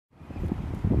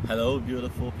Hello,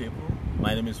 beautiful people.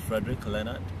 My name is Frederick,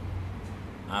 Leonard,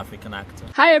 African actor.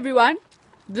 Hi, everyone.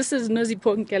 This is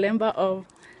Nozipho Nkelemba of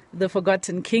The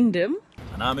Forgotten Kingdom.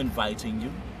 And I'm inviting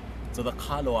you to the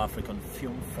Carlow African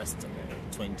Film Festival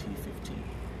 2015.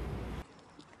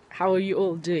 How are you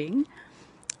all doing?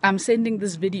 I'm sending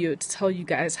this video to tell you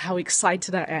guys how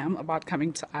excited I am about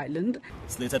coming to Ireland.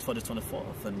 Slated for the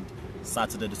 24th and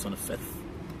Saturday the 25th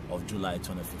of July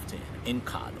 2015 in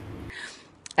Carlow.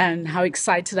 And how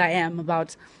excited I am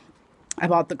about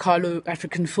the Carlow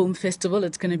African Film Festival.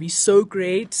 It's going to be so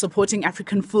great, supporting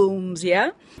African films,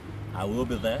 yeah? I will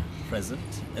be there, present,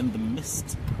 in the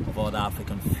midst of all the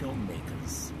African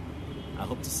filmmakers. I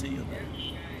hope to see you there.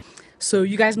 So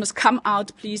you guys must come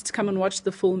out, please, to come and watch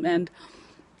the film, and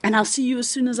I'll see you as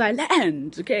soon as I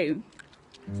land, okay?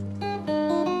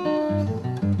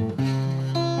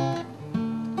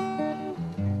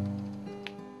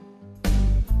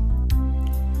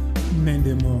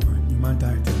 Mendemo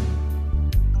Nimantaitem.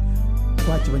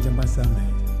 Watch when Jambasame.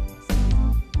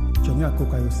 Jonga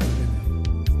Coca Yosandene.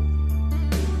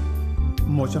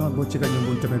 Mochama Bochica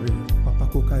Yambuntabe, Papa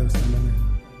Coca Yosandene.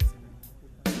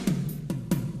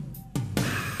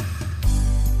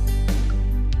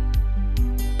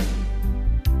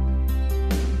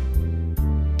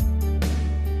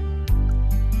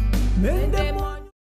 Mendemo